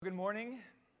morning.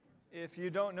 If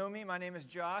you don't know me, my name is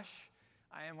Josh.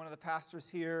 I am one of the pastors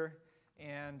here,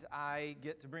 and I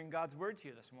get to bring God's Word to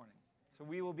you this morning. So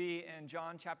we will be in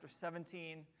John chapter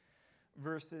 17,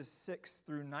 verses 6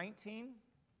 through 19.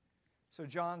 So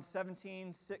John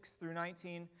 17, 6 through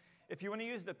 19. If you want to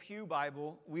use the Pew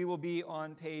Bible, we will be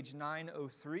on page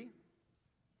 903.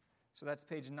 So that's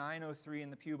page 903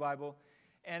 in the Pew Bible.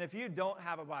 And if you don't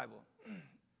have a Bible,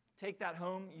 take that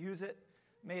home, use it.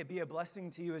 May it be a blessing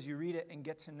to you as you read it and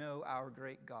get to know our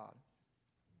great God.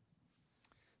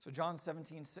 So John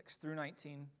 17, 6 through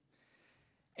 19.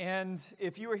 And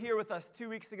if you were here with us 2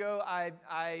 weeks ago,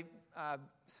 I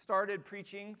started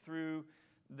preaching through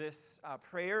this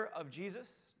prayer of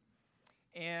Jesus.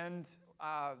 And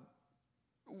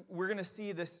we're going to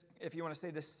see this, if you want to say,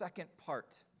 this second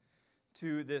part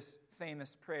to this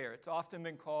famous prayer. It's often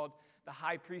been called the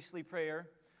high priestly prayer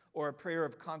or a prayer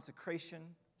of consecration,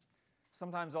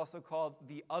 sometimes also called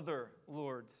the other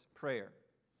Lord's Prayer.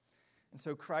 And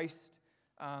so Christ,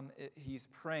 he's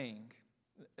praying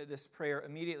this prayer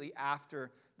immediately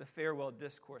after the farewell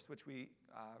discourse, which we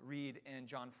read in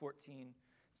John 14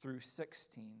 through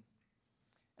 16.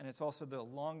 And it's also the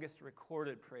longest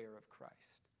recorded prayer of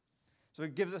Christ. So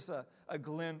it gives us a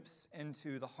glimpse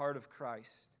into the heart of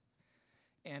Christ.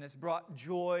 And it's brought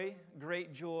joy,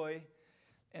 great joy,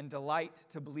 and delight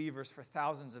to believers for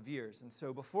thousands of years. And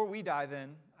so before we dive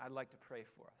in, I'd like to pray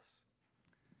for us.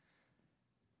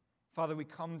 Father, we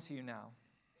come to you now,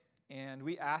 and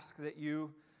we ask that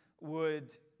you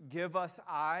would give us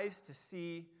eyes to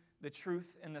see the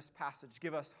truth in this passage.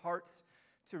 Give us hearts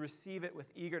to receive it with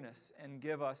eagerness, and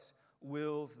give us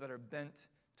wills that are bent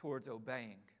towards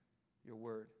obeying your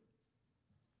word.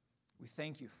 We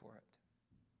thank you for it.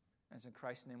 And it's in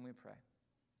Christ's name we pray.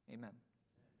 Amen.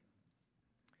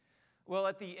 Well,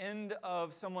 at the end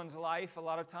of someone's life, a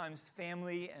lot of times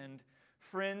family and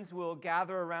friends will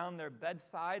gather around their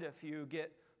bedside if you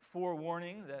get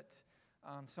forewarning that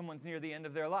someone's near the end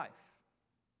of their life.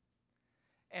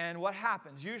 And what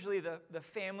happens? Usually the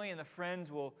family and the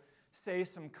friends will say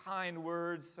some kind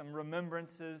words, some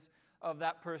remembrances of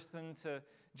that person to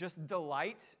just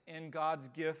delight in God's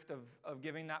gift of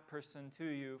giving that person to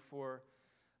you for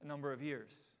a number of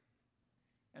years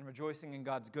and rejoicing in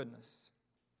God's goodness.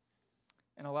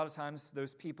 And a lot of times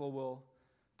those people will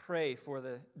pray for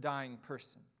the dying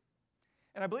person.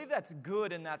 And I believe that's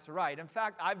good and that's right. In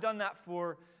fact, I've done that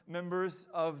for members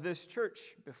of this church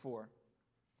before.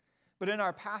 But in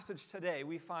our passage today,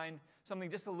 we find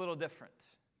something just a little different.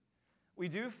 We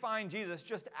do find Jesus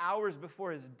just hours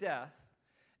before his death,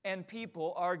 and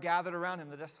people are gathered around him.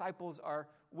 The disciples are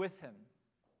with him.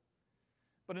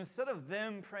 But instead of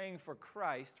them praying for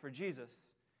Christ, for Jesus,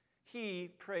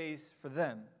 he prays for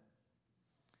them.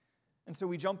 And so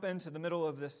we jump into the middle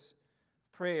of this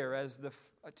prayer. As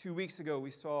 2 weeks ago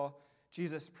we saw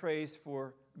Jesus prays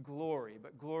for glory,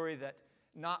 but glory that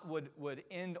not would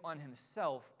end on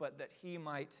himself, but that he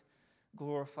might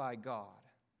glorify God.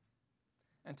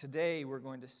 And today we're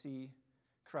going to see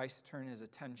Christ turn his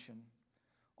attention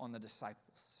on the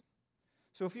disciples.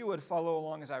 So if you would follow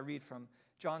along as I read from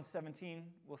John 17,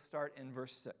 we'll start in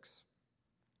verse 6.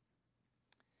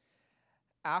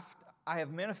 After I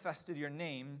have manifested your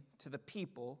name to the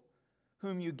people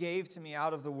whom you gave to me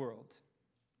out of the world.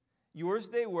 Yours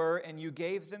they were, and you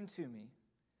gave them to me,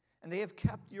 and they have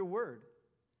kept your word.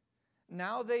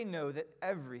 Now they know that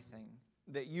everything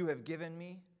that you have given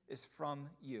me is from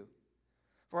you.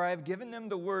 For I have given them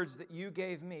the words that you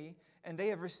gave me, and they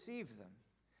have received them,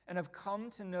 and have come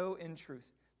to know in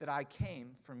truth that I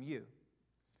came from you.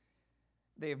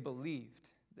 They have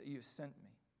believed that you sent me.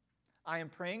 I am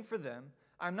praying for them.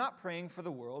 I'm not praying for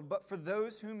the world, but for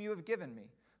those whom you have given me,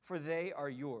 for they are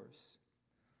yours.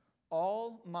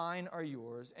 All mine are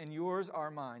yours, and yours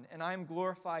are mine, and I am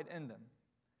glorified in them.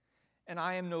 And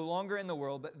I am no longer in the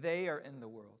world, but they are in the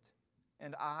world,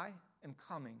 and I am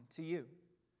coming to you.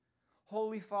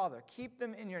 Holy Father, keep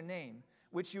them in your name,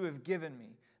 which you have given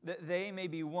me, that they may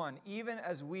be one, even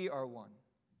as we are one.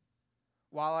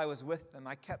 While I was with them,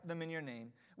 I kept them in your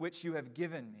name, which you have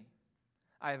given me.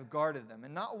 I have guarded them,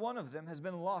 and not one of them has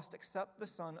been lost except the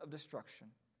son of destruction,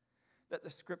 that the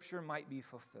scripture might be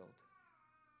fulfilled.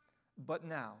 But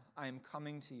now I am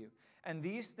coming to you, and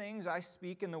these things I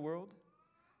speak in the world,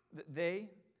 that they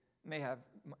may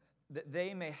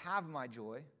have my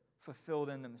joy fulfilled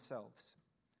in themselves.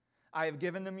 I have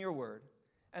given them your word,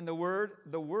 and the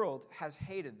world has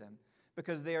hated them,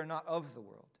 because they are not of the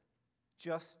world,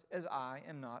 just as I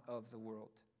am not of the world.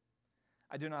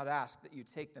 I do not ask that you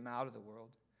take them out of the world,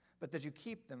 but that you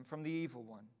keep them from the evil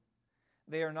one.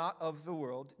 They are not of the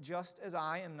world, just as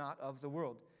I am not of the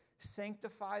world.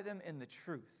 Sanctify them in the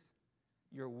truth.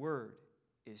 Your word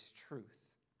is truth.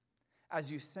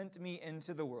 As you sent me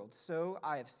into the world, so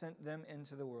I have sent them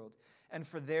into the world. And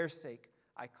for their sake,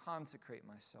 I consecrate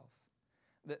myself,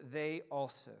 that they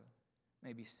also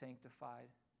may be sanctified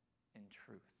in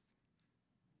truth.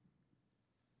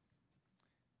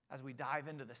 As we dive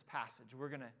into this passage, we're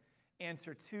going to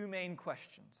answer two main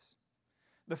questions.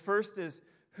 The first is,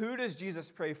 who does Jesus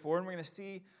pray for? And we're going to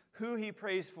see who he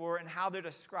prays for and how they're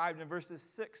described in verses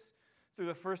 6 through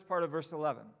the first part of verse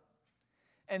 11.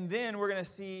 And then we're going to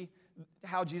see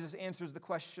how Jesus answers the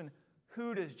question,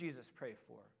 who does Jesus pray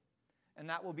for? And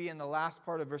that will be in the last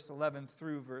part of verse 11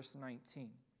 through verse 19.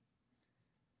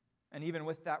 And even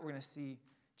with that, we're going to see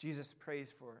Jesus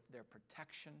prays for their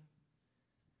protection,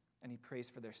 and he prays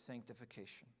for their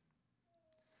sanctification.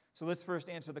 So let's first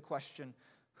answer the question,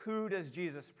 who does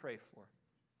Jesus pray for?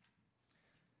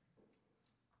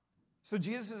 So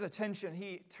Jesus' attention,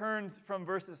 he turns from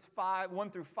verses 1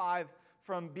 through 5,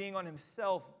 from being on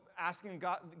himself, asking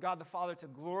God the Father to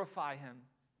glorify him,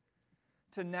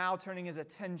 to now turning his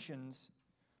attentions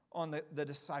on the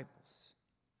disciples.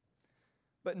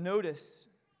 But notice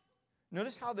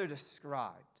how they're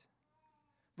described.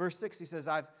 Verse 6, he says,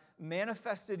 I've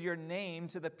manifested your name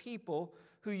to the people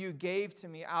who you gave to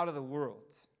me out of the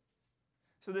world.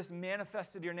 So this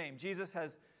manifested your name. Jesus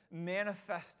has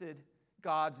manifested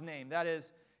God's name. That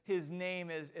is, his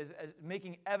name is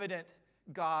making evident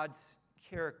God's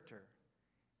character.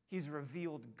 He's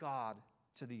revealed God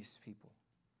to these people.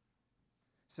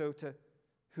 So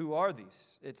who are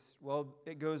these?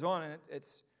 It goes on, and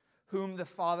it's whom the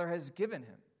Father has given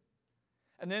him.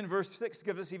 And then verse 6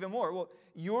 gives us even more. Well,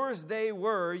 yours they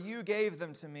were, you gave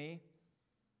them to me.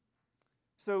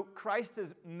 So Christ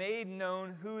has made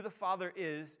known who the Father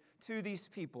is to these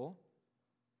people.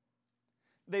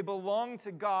 They belong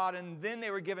to God, and then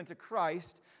they were given to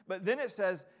Christ. But then it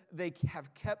says, they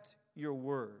have kept your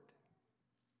word.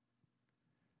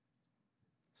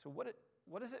 So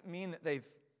what does it mean that they've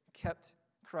kept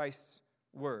Christ's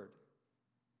word?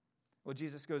 Well,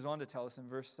 Jesus goes on to tell us in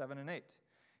verse 7 and 8.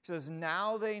 He says,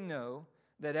 now they know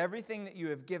that everything that you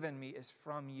have given me is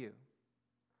from you.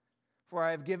 For I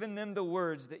have given them the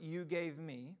words that you gave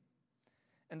me,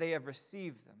 and they have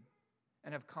received them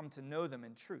and have come to know them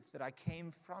in truth, that I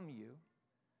came from you,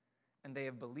 and they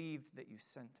have believed that you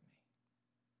sent me.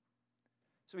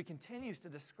 So he continues to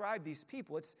describe these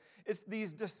people. It's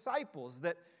these disciples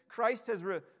that Christ has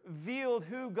revealed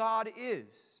who God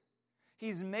is.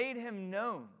 He's made him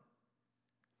known,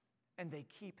 and they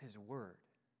keep his word.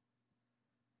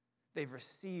 They've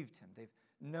received him. They've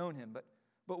known him.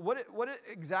 But what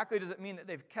exactly does it mean that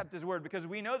they've kept his word? Because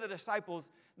we know the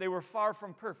disciples, they were far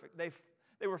from perfect.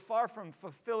 They were far from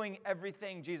fulfilling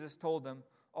everything Jesus told them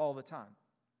all the time.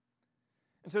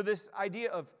 And so this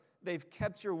idea of they've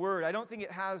kept your word, I don't think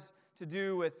it has to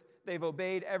do with they've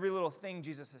obeyed every little thing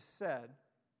Jesus has said,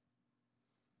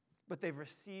 but they've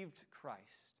received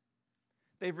Christ.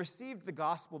 They've received the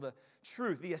gospel, the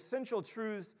truth, the essential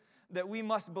truths that we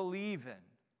must believe in.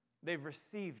 They've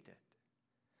received it.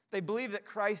 They believe that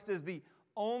Christ is the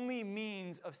only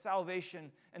means of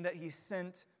salvation and that he's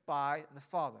sent by the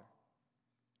Father.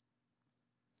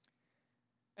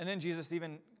 And then Jesus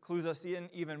even clues us in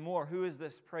even more. Who is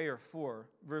this prayer for?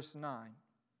 Verse 9.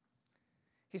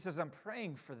 He says, I'm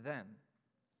praying for them.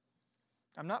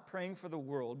 I'm not praying for the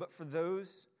world, but for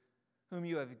those whom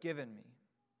you have given me.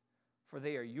 For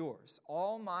they are yours.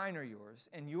 All mine are yours,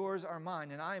 and yours are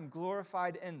mine, and I am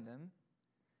glorified in them.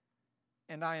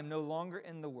 And I am no longer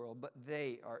in the world, but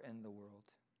they are in the world.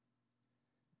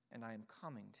 And I am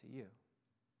coming to you.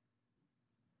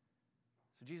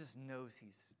 So Jesus knows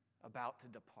he's about to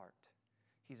depart.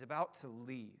 He's about to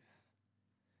leave.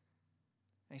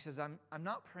 And he says, I'm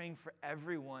not praying for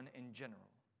everyone in general.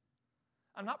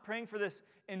 I'm not praying for this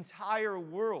entire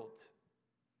world.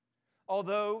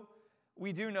 Although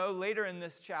we do know later in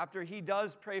this chapter, he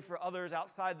does pray for others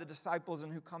outside the disciples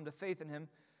and who come to faith in him.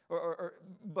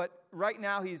 But right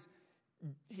now, he's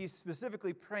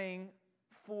specifically praying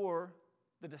for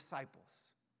the disciples.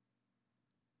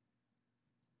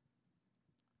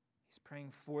 He's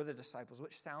praying for the disciples,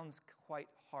 which sounds quite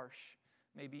harsh,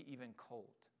 maybe even cold.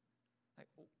 Like,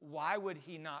 why would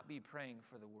he not be praying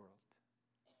for the world?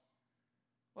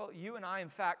 Well, you and I, in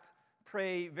fact,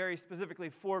 pray very specifically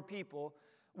for people.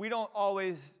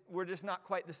 We're just not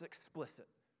quite this explicit.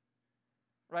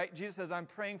 Right? Jesus says, I'm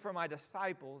praying for my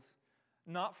disciples,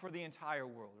 not for the entire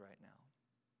world right now.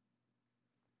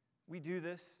 We do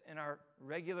this in our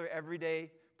regular,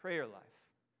 everyday prayer life.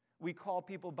 We call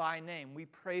people by name. We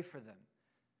pray for them.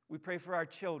 We pray for our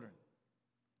children.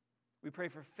 We pray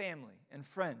for family and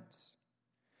friends.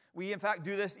 We, in fact,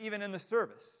 do this even in the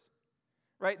service.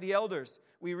 right? The elders,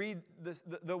 we read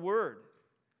the word,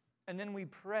 and then we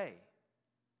pray.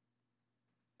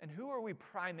 And who are we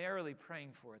primarily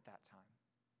praying for at that time?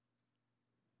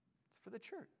 It's for the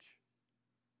church.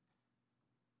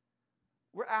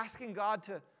 We're asking God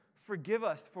to forgive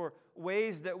us for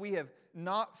ways that we have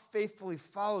not faithfully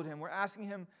followed Him. We're asking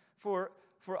Him for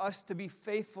us to be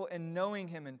faithful in knowing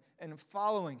Him and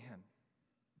following Him.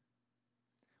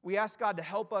 We ask God to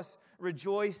help us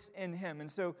rejoice in Him. And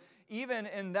so even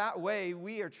in that way,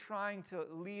 we are trying to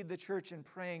lead the church in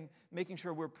praying, making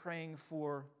sure we're praying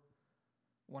for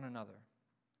one another,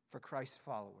 for Christ's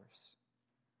followers.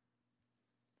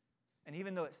 And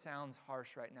even though it sounds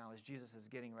harsh right now as Jesus is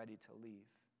getting ready to leave,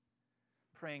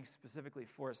 praying specifically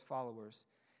for His followers,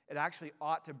 it actually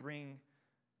ought to bring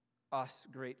us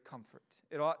great comfort.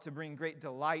 It ought to bring great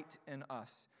delight in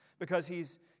us because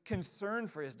He's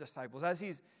concerned for His disciples. As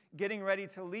He's getting ready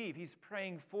to leave, He's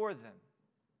praying for them.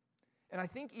 And I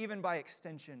think even by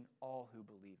extension, all who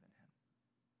believe in Him.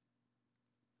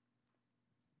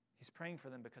 He's praying for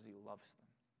them because He loves them.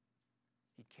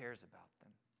 He cares about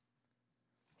them.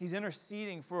 He's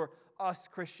interceding for us,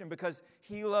 Christian, because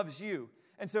He loves you.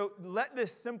 And so let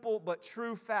this simple but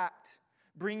true fact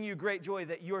bring you great joy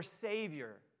that your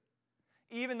Savior,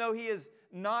 even though He is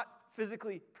not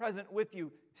physically present with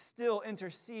you, still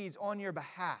intercedes on your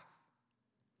behalf.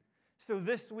 So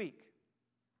this week,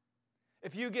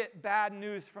 if you get bad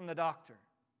news from the doctor,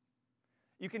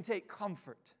 you can take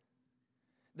comfort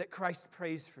that Christ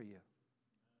prays for you.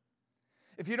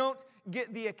 If you don't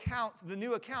get the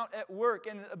new account at work,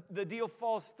 and the deal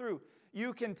falls through,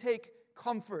 you can take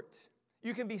comfort.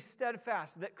 You can be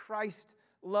steadfast that Christ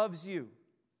loves you.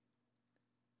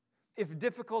 If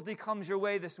difficulty comes your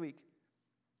way this week,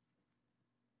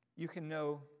 you can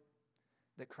know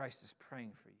that Christ is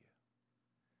praying for you.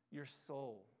 Your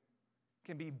soul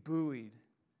can be buoyed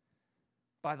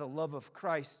by the love of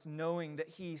Christ, knowing that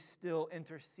He still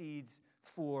intercedes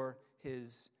for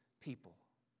His people.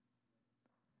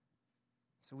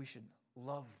 So we should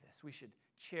love this. We should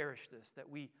cherish this, that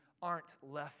we aren't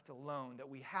left alone, that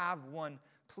we have one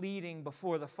pleading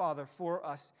before the Father for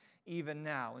us even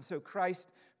now. And so Christ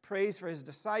prays for His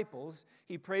disciples.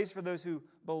 He prays for those who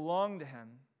belong to Him.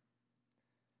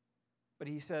 But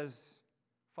He says,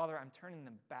 Father, I'm turning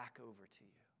them back over to you.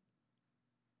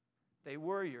 They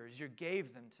were yours. You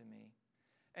gave them to me.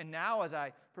 And now as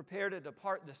I prepare to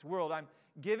depart this world, I'm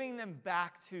giving them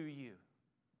back to you.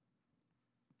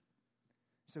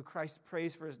 So Christ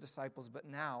prays for His disciples, but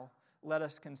now let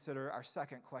us consider our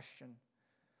second question.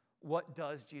 What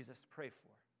does Jesus pray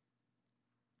for?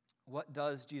 What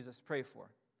does Jesus pray for?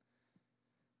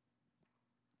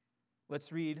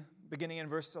 Let's read beginning in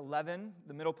verse 11,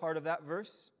 the middle part of that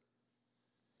verse.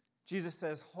 Jesus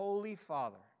says, Holy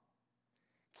Father,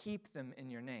 keep them in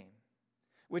your name,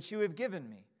 which you have given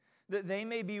me, that they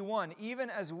may be one, even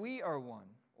as we are one.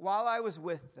 While I was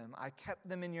with them, I kept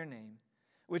them in your name,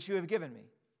 which you have given me.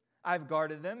 I've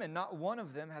guarded them, and not one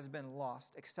of them has been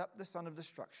lost, except the son of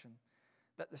destruction,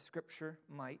 that the scripture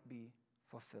might be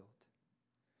fulfilled.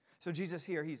 So Jesus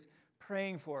here, He's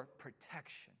praying for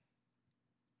protection.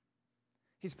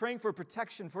 He's praying for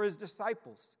protection for His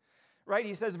disciples, right?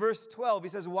 He says, verse 12, He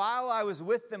says, while I was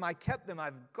with them, I kept them,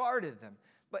 I've guarded them.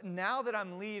 But now that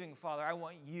I'm leaving, Father, I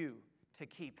want you to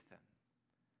keep them.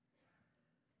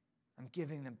 I'm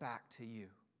giving them back to you.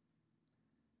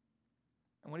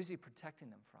 And what is He protecting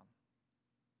them from?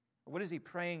 Or what is He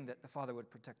praying that the Father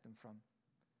would protect them from?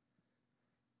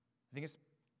 I think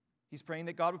He's praying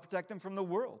that God would protect them from the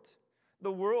world.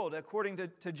 The world, according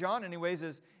to John anyways,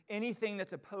 is anything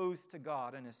that's opposed to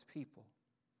God and His people.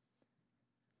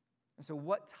 And so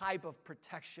what type of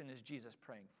protection is Jesus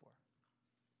praying for?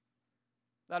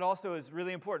 That also is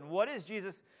really important. What is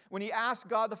Jesus, when He asked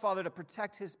God the Father to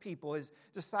protect His people, His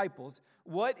disciples,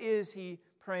 what is He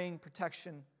praying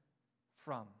protection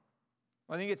from?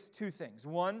 Well, I think it's two things.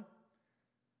 One,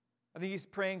 I think He's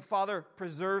praying, Father,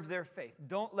 preserve their faith.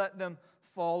 Don't let them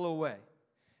fall away.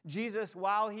 Jesus,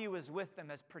 while He was with them,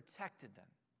 has protected them.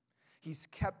 He's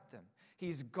kept them.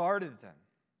 He's guarded them.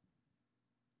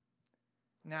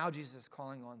 Now Jesus is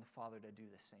calling on the Father to do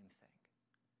the same thing.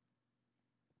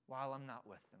 While I'm not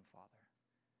with them, Father,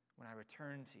 when I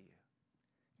return to you,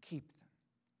 keep them.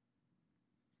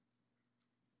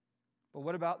 But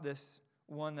what about this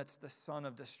one that's the son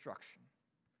of destruction?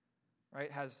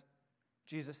 Right? Has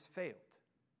Jesus failed?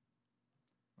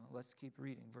 Well, let's keep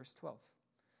reading. Verse 12.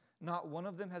 Not one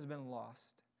of them has been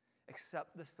lost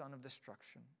except the son of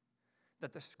destruction,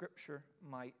 that the scripture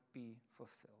might be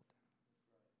fulfilled.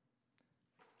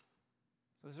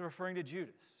 So this is referring to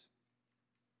Judas.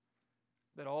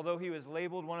 That although he was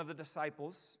labeled one of the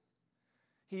disciples,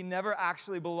 he never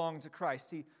actually belonged to Christ.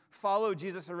 He followed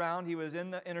Jesus around. He was in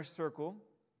the inner circle.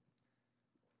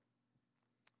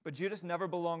 But Judas never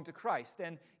belonged to Christ.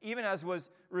 And even as was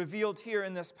revealed here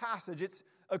in this passage, it's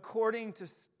according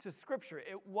to Scripture.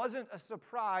 It wasn't a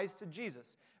surprise to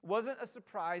Jesus. It wasn't a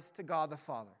surprise to God the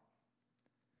Father.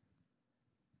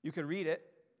 You could read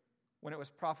it when it was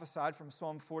prophesied from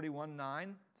Psalm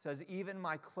 41:9. It says, "Even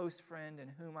my close friend in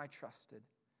whom I trusted,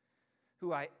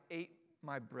 who ate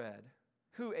my bread,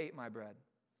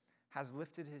 has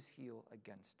lifted his heel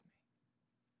against me."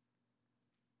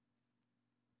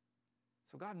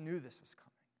 So God knew this was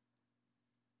coming.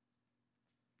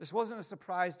 This wasn't a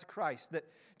surprise to Christ, that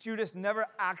Judas never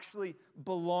actually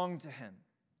belonged to him.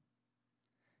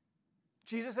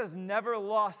 Jesus has never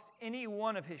lost any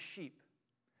one of his sheep.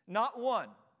 Not one.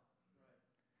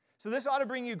 So this ought to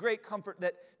bring you great comfort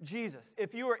that Jesus,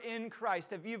 if you are in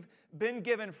Christ, if you've been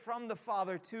given from the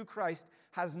Father to Christ,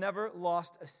 has never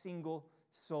lost a single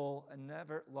soul and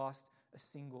never lost a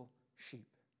single sheep.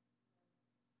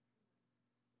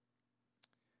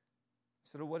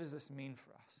 So what does this mean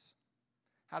for us?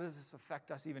 How does this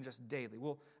affect us even just daily?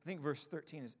 Well, I think verse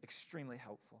 13 is extremely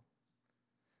helpful.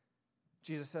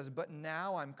 Jesus says, "But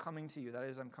now I'm coming to you," that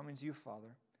is, I'm coming to you,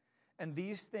 Father, "and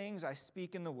these things I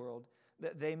speak in the world,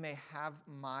 that they may have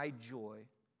my joy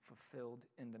fulfilled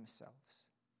in themselves."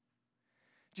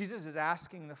 Jesus is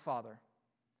asking the Father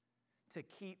to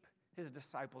keep his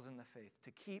disciples in the faith,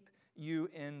 to keep you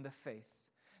in the faith,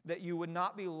 that you would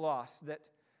not be lost, that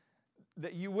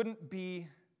you wouldn't be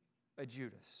a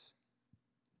Judas.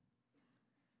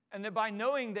 And that by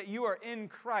knowing that you are in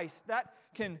Christ,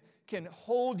 that can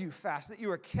hold you fast, that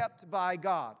you are kept by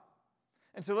God.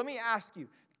 And so let me ask you,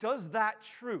 does that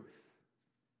truth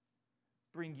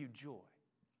bring you joy?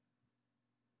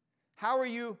 How are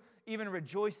you even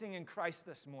rejoicing in Christ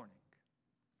this morning?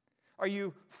 Are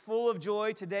you full of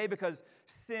joy today because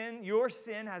your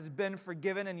sin has been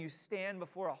forgiven and you stand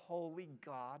before a holy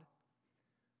God,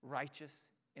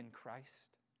 righteous in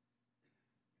Christ?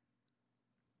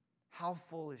 How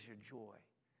full is your joy,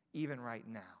 even right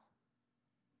now?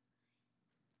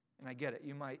 And I get it.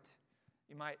 You might,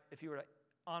 if you were to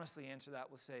honestly answer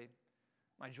that, will say,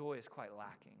 my joy is quite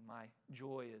lacking. My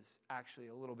joy is actually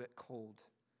a little bit cold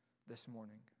this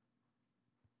morning.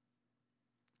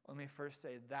 Let me first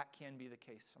say that can be the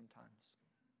case sometimes.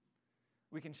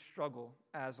 We can struggle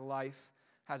as life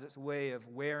has its way of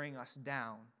wearing us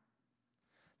down.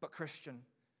 But Christian,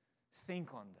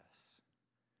 think on this.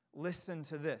 Listen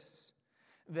to this.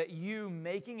 That you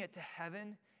making it to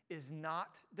heaven is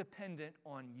not dependent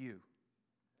on you.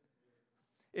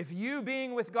 If you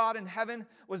being with God in heaven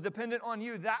was dependent on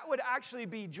you, that would actually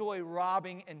be joy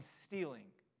robbing and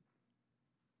stealing.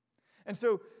 And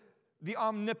so the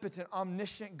omnipotent,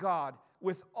 omniscient God,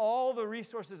 with all the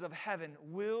resources of heaven,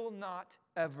 will not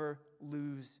ever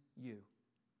lose you.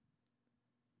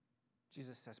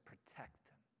 Jesus says, protect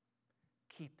them,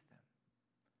 keep them,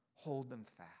 hold them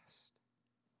fast.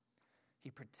 He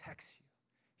protects you.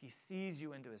 He sees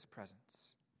you into his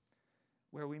presence,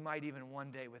 where we might even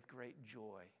one day with great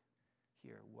joy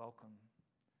hear, welcome,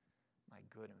 my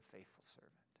good and faithful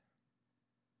servant.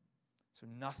 So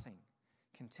nothing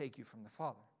can take you from the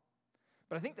Father.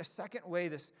 But I think the second way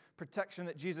this protection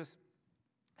that Jesus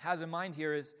has in mind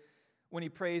here is when he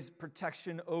prays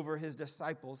protection over his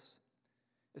disciples,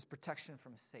 is protection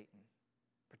from Satan,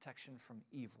 protection from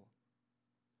evil.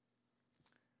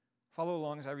 Follow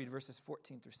along as I read verses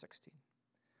 14 through 16.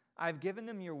 "I've given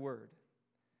them your word,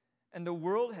 and the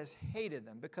world has hated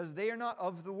them because they are not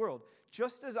of the world,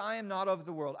 just as I am not of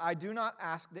the world. I do not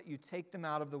ask that you take them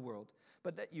out of the world,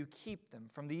 but that you keep them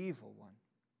from the evil one.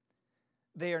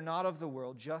 They are not of the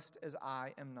world, just as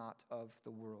I am not of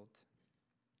the world."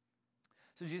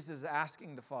 So Jesus is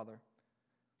asking the Father,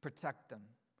 protect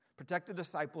them. Protect the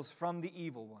disciples from the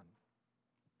evil one.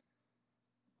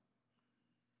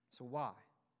 So why?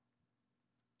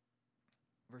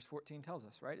 Verse 14 tells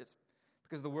us, right? It's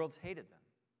because the world's hated them.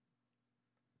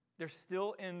 They're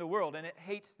still in the world, and it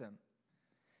hates them.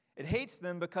 It hates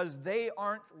them because they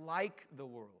aren't like the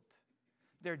world.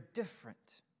 They're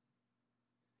different.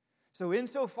 So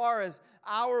insofar as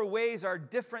our ways are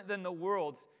different than the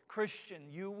world's, Christian,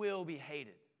 you will be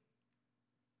hated.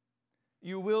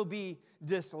 You will be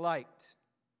disliked.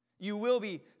 You will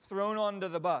be thrown onto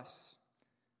the bus.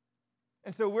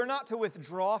 And so we're not to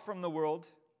withdraw from the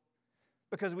world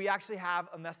because we actually have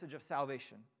a message of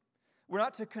salvation. We're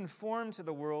not to conform to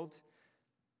the world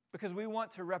because we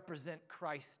want to represent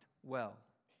Christ well.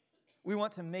 We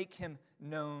want to make him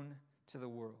known to the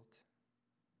world.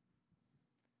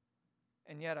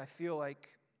 And yet I feel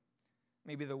like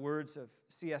maybe the words of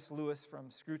C.S. Lewis from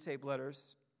Screwtape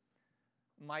Letters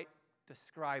might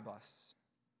describe us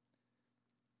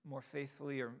more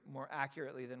faithfully or more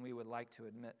accurately than we would like to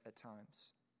admit at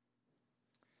times.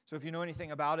 So if you know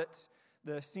anything about it,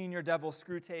 the senior devil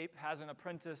Screwtape has an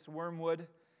apprentice, Wormwood,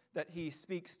 that he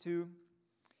speaks to.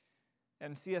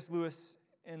 And C.S. Lewis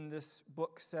in this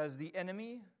book says, the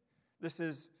enemy, this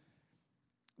is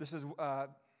Screwtape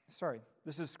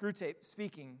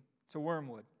speaking to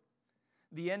Wormwood.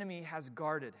 The enemy has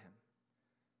guarded him.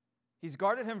 He's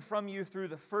guarded him from you through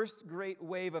the first great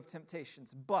wave of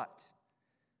temptations. But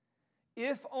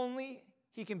if only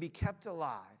he can be kept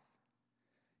alive,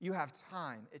 you have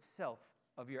time itself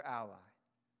of your ally.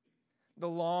 The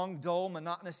long, dull,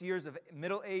 monotonous years of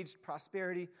middle-aged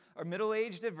prosperity or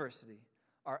middle-aged adversity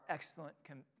are excellent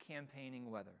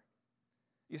campaigning weather.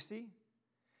 You see,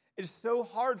 it is so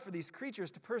hard for these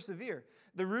creatures to persevere.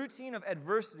 The routine of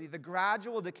adversity, the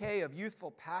gradual decay of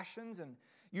youthful passions and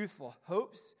youthful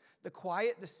hopes, the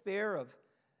quiet despair of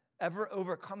ever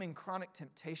overcoming chronic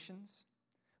temptations,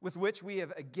 with which we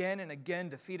have again and again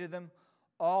defeated them,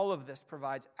 all of this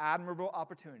provides admirable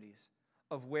opportunities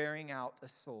of wearing out a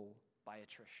soul by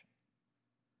attrition.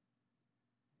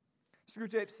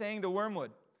 Screwtape's saying to Wormwood,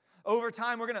 over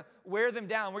time we're going to wear them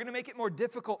down. We're going to make it more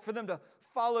difficult for them to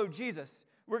follow Jesus.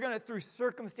 We're going to, through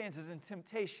circumstances and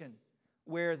temptation,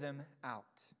 wear them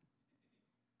out.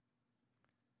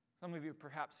 Some of you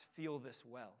perhaps feel this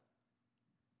well.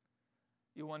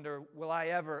 You wonder, will I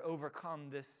ever overcome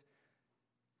this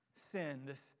sin,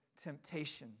 this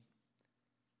temptation?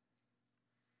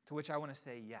 To which I want to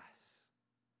say yes.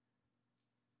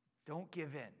 Don't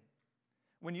give in.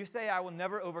 When you say, I will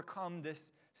never overcome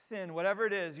this sin, whatever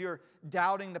it is, you're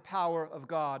doubting the power of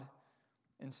God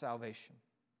in salvation.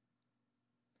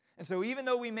 And so even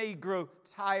though we may grow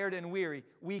tired and weary,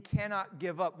 we cannot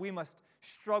give up. We must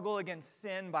struggle against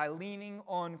sin by leaning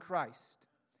on Christ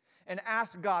and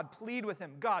ask God, plead with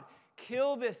Him, God,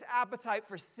 kill this appetite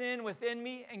for sin within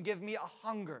me and give me a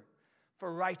hunger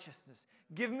for righteousness.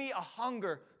 Give me a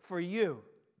hunger for you.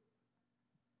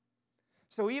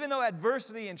 So even though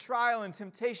adversity and trial and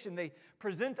temptation, they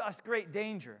present us great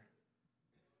danger,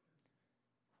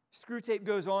 Screwtape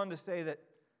goes on to say that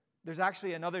there's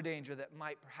actually another danger that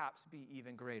might perhaps be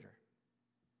even greater.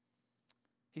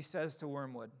 He says to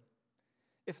Wormwood,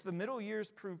 if the middle years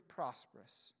prove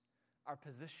prosperous, our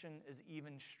position is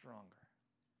even stronger.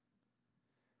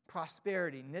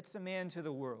 Prosperity knits a man to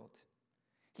the world.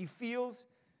 He feels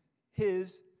he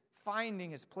is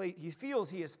finding his place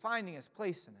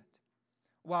in it,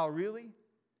 while really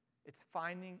it's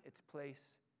finding its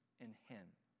place in him.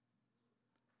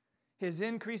 His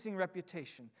increasing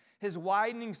reputation, his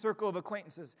widening circle of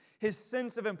acquaintances, his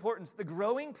sense of importance, the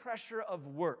growing pressure of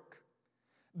work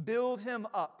build him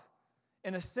up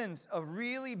in a sense of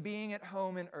really being at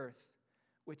home in earth,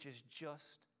 which is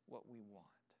just what we want.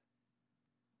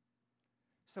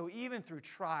 So even through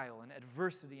trial and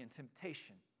adversity and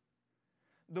temptation,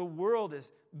 the world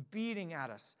is beating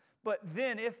at us. But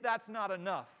then, if that's not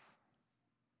enough,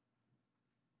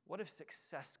 what if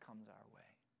success comes our way?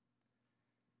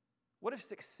 What if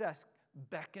success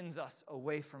beckons us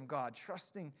away from God,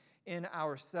 trusting in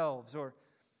ourselves, or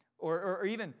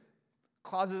even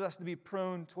causes us to be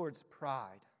prone towards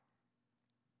pride,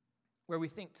 where we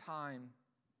think time,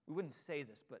 we wouldn't say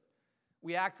this, but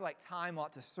we act like time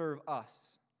ought to serve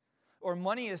us, or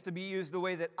money is to be used the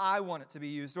way that I want it to be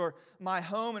used, or my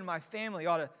home and my family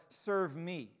ought to serve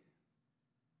me,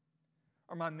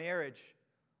 or my marriage,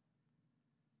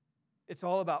 it's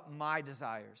all about my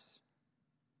desires.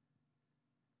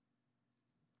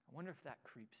 I wonder if that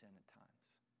creeps in at times,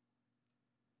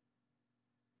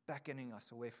 beckoning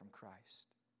us away from Christ.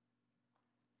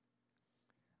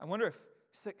 I wonder if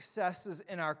successes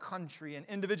in our country and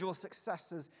individual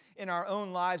successes in our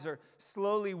own lives are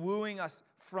slowly wooing us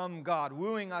from God,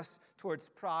 wooing us towards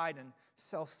pride and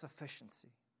self-sufficiency.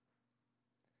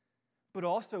 But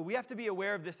also, we have to be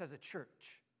aware of this as a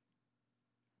church.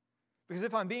 Because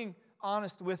if I'm being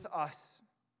honest with us,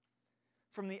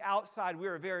 from the outside,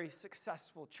 we're a very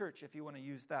successful church, if you want to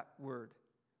use that word.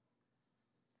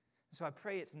 So I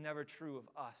pray it's never true of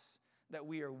us that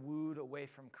we are wooed away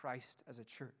from Christ as a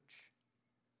church.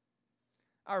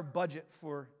 Our budget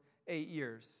for 8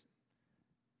 years,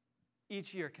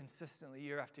 each year consistently,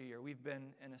 year after year, we've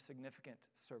been in a significant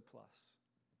surplus.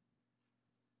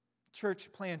 Church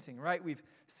planting, right? We've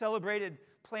celebrated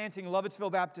planting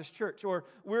Lovettsville Baptist Church, or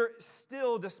we're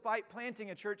still, despite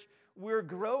planting a church, we're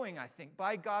growing, I think,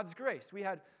 by God's grace. We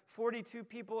had 42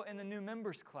 people in the new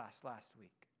members class last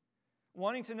week,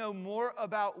 wanting to know more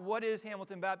about what is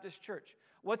Hamilton Baptist Church.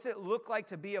 What's it look like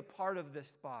to be a part of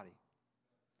this body?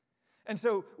 And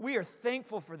so we are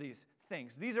thankful for these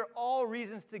things. These are all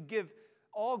reasons to give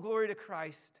all glory to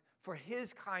Christ for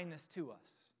his kindness to us.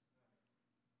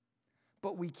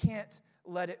 But we can't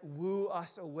let it woo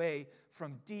us away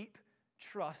from deep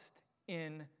trust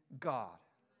in God.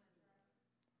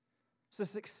 So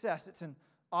success, it's an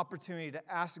opportunity to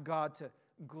ask God to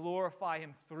glorify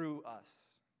him through us.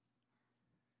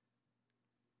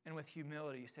 And with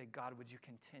humility, you say, God, would you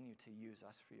continue to use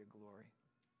us for your glory?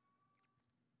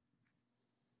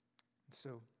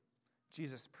 So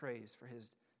Jesus prays for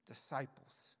his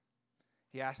disciples.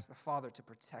 He asks the Father to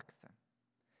protect them.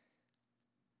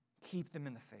 Keep them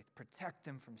in the faith. Protect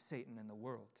them from Satan and the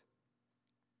world.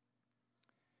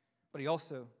 But he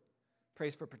also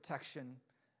prays for protection.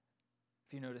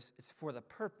 If you notice, it's for the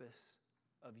purpose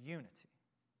of unity.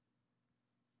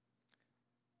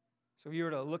 So if you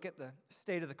were to look at the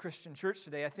state of the Christian church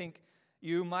today, I think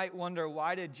you might wonder,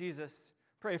 why did Jesus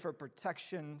pray for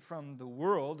protection from the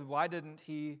world? Why didn't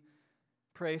he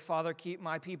pray, Father, keep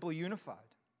my people unified?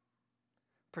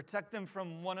 Protect them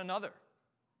from one another.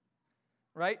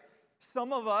 Right?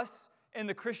 Some of us in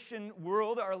the Christian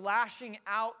world are lashing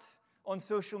out on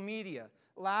social media,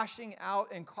 lashing out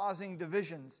and causing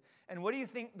divisions. And what do you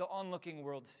think the onlooking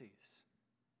world sees?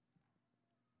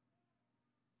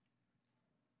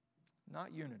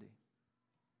 Not unity.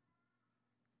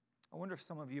 I wonder if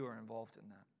some of you are involved in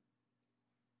that.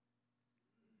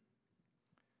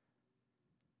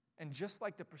 And just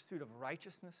like the pursuit of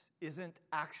righteousness isn't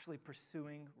actually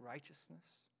pursuing righteousness,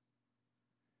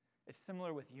 it's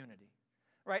similar with unity,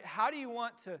 right? How do you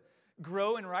want to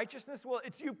grow in righteousness? Well,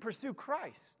 it's you pursue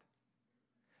Christ.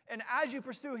 And as you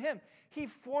pursue him, he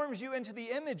forms you into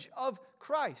the image of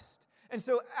Christ. And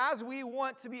so as we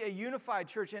want to be a unified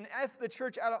church, and if the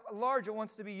church at large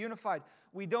wants to be unified,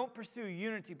 we don't pursue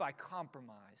unity by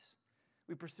compromise.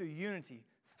 We pursue unity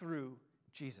through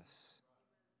Jesus.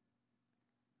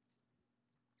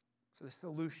 So the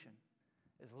solution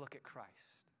is look at Christ.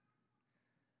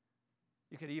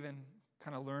 You could even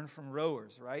kind of learn from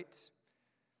rowers, right?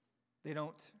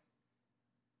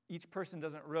 Each person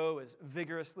doesn't row as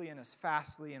vigorously and as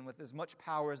fastly and with as much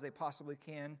power as they possibly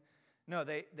can. No,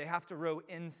 they have to row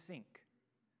in sync.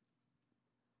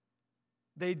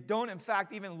 They don't, in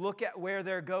fact, even look at where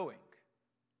they're going.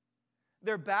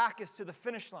 Their back is to the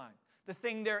finish line, the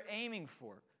thing they're aiming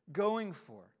for, going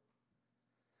for.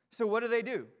 So what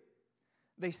do?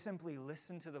 They simply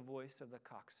listen to the voice of the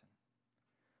coxswain.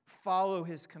 Follow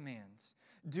his commands.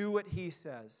 Do what he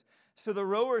says. So the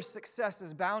rower's success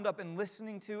is bound up in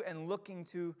listening to and looking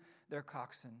to their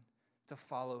coxswain to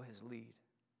follow his lead.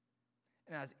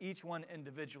 And as each one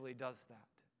individually does that,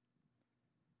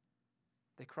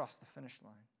 they cross the finish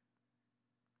line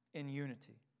in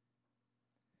unity.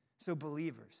 So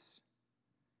believers,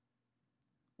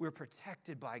 we're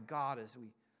protected by God as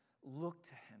we look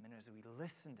to him and as we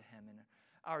listen to him, and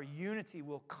our unity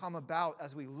will come about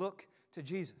as we look to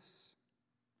Jesus.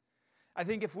 I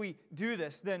think if we do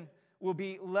this, then we'll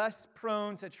be less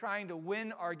prone to trying to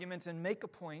win arguments and make a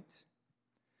point.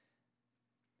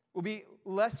 We'll be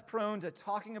less prone to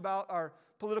talking about our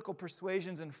political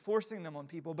persuasions and forcing them on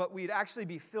people, but we'd actually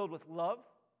be filled with love.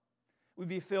 We'd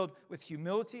be filled with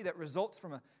humility that results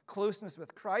from a closeness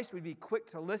with Christ. We'd be quick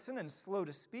to listen and slow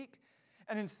to speak.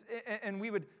 And we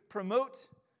would promote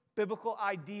biblical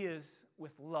ideas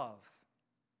with love,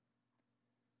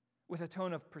 with a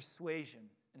tone of persuasion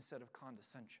instead of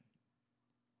condescension.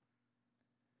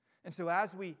 And so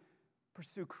as we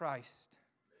pursue Christ,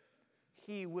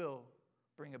 he will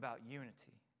bring about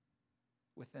unity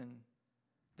within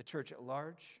the church at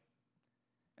large.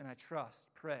 And I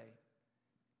pray,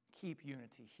 keep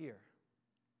unity here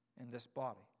in this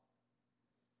body.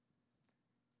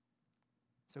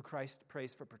 So Christ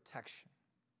prays for protection.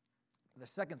 The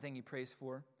second thing he prays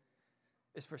for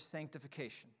is for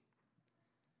sanctification.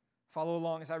 Follow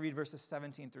along as I read verses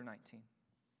 17 through 19.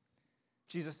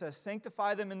 Jesus says,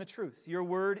 "Sanctify them in the truth. Your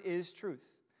word is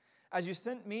truth. As you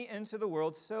sent me into the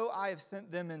world, so I have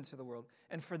sent them into the world.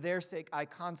 And for their sake I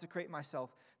consecrate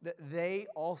myself, that they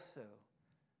also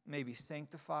may be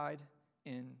sanctified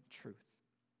in truth."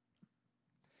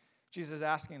 Jesus is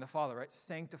asking the Father, right?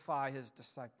 Sanctify his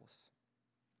disciples.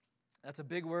 That's a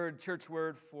big word, church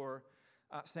word for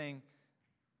saying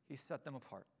he set them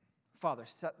apart. Father,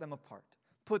 set them apart.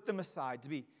 Put them aside to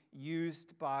be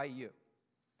used by you.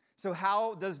 So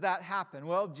how does that happen?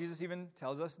 Well, Jesus even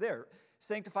tells us there.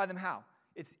 Sanctify them how?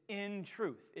 It's in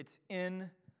truth. It's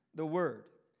in the word.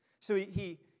 So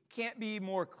he can't be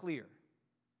more clear,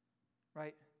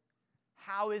 right?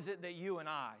 How is it that you and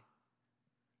I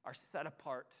are set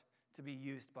apart to be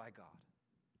used by God?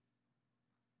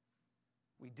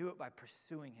 We do it by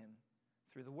pursuing him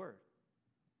through the Word.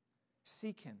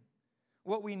 Seek Him.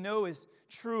 What we know is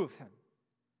true of Him.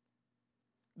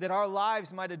 That our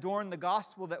lives might adorn the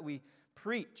gospel that we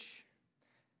preach.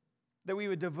 That we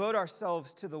would devote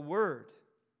ourselves to the Word.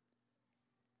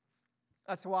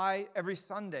 That's why every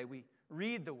Sunday we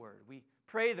read the Word, we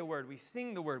pray the Word, we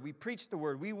sing the Word, we preach the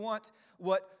Word. We want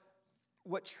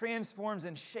what transforms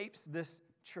and shapes this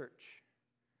church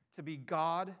to be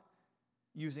God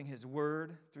using His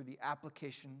Word through the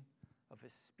application of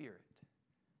His Spirit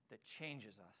that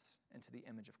changes us into the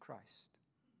image of Christ.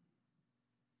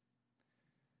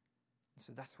 And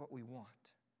so that's what we want.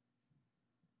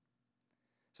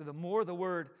 So the more the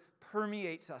Word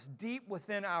permeates us deep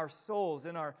within our souls,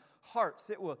 in our hearts,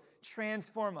 it will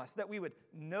transform us, that we would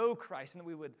know Christ and that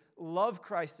we would love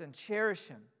Christ and cherish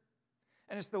Him.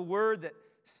 And it's the Word that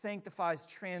sanctifies,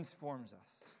 transforms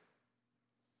us.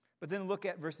 But then look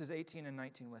at verses 18 and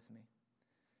 19 with me.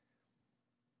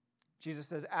 Jesus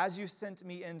says, "As you sent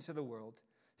me into the world,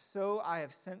 so I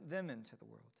have sent them into the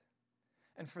world.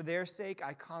 And for their sake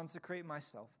I consecrate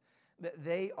myself, that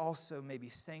they also may be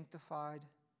sanctified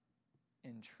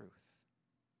in truth."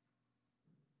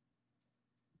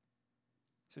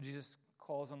 So Jesus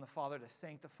calls on the Father to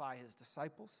sanctify His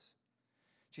disciples.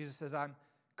 Jesus says, I'm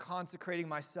consecrating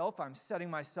myself, I'm setting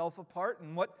myself apart.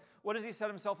 And what does He set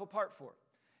Himself apart for?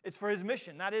 It's for His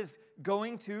mission. That is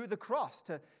going to the cross,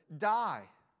 to die,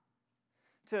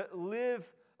 to live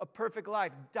a perfect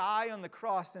life, die on the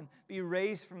cross and be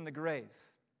raised from the grave.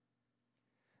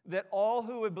 That all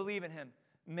who would believe in Him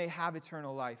may have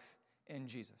eternal life in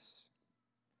Jesus.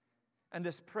 And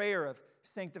this prayer of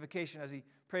sanctification, as He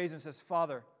prays and says,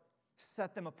 Father,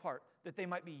 set them apart, that they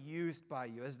might be used by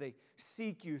You as they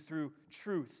seek You through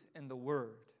truth and the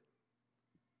Word.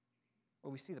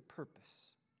 Well, we see the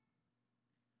purpose.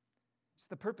 It's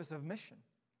the purpose of mission.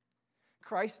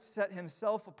 Christ set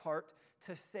Himself apart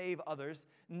to save others.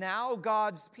 Now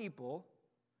God's people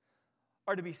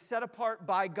are to be set apart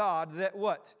by God that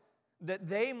what? That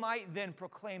they might then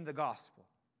proclaim the gospel.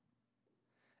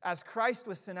 As Christ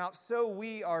was sent out, so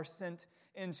we are sent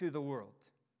into the world.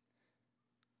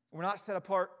 We're not set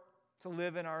apart to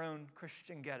live in our own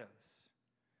Christian ghettos,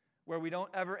 where we don't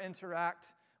ever interact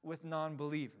with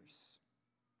non-believers.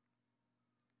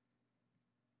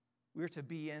 We're to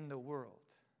be in the world,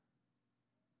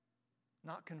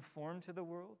 not conform to the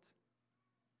world,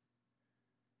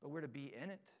 but we're to be in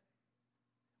it.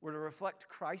 We're to reflect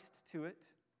Christ to it.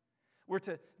 We're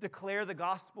to declare the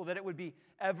gospel, that it would be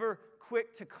ever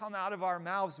quick to come out of our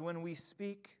mouths when we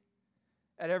speak,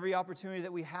 at every opportunity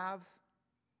that we have.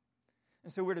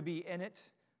 And so we're to be in it,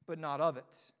 but not of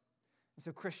it. And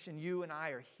so, Christian, you and I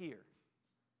are here.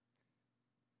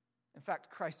 In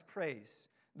fact, Christ prays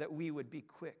that we would be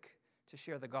quick to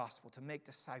share the gospel, to make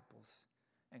disciples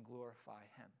and glorify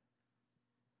Him.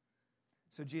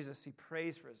 So Jesus, He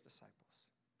prays for His disciples.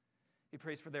 He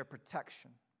prays for their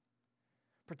protection.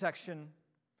 Protection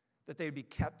that they'd be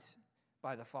kept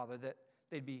by the Father, that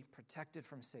they'd be protected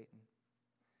from Satan.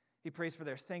 He prays for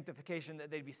their sanctification, that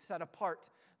they'd be set apart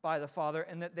by the Father,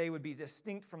 and that they would be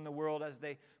distinct from the world as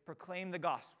they proclaim the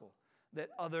gospel,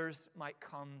 that others might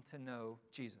come to know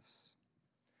Jesus.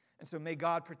 And so may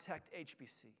God protect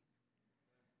HBC.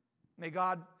 May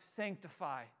God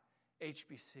sanctify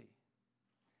HBC.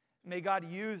 May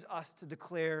God use us to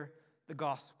declare the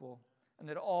gospel, and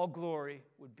that all glory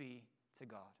would be to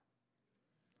God.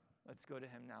 Let's go to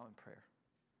Him now in prayer.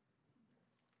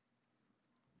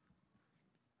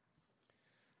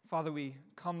 Father, we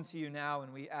come to You now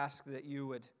and we ask that You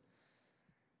would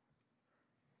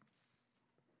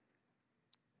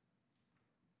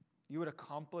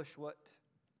accomplish what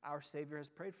our Savior has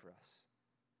prayed for us.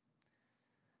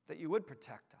 That You would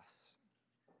protect us.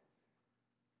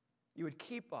 You would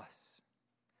keep us.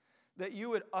 That You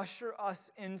would usher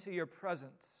us into Your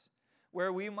presence,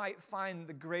 where we might find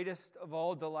the greatest of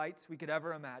all delights we could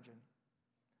ever imagine.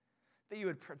 That You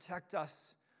would protect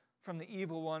us from the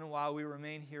evil one while we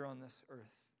remain here on this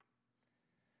earth.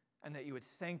 And that You would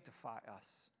sanctify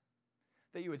us.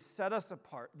 That You would set us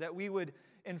apart. That we would,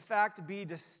 in fact, be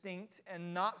distinct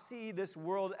and not see this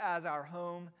world as our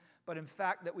home, but in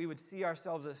fact that we would see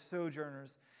ourselves as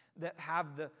sojourners that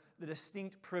have the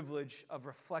distinct privilege of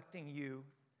reflecting You,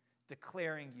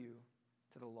 declaring You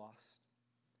to the lost.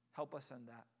 Help us in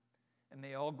that. And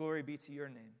may all glory be to Your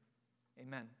name.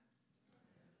 Amen.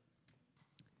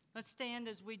 Let's stand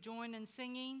as we join in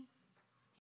singing.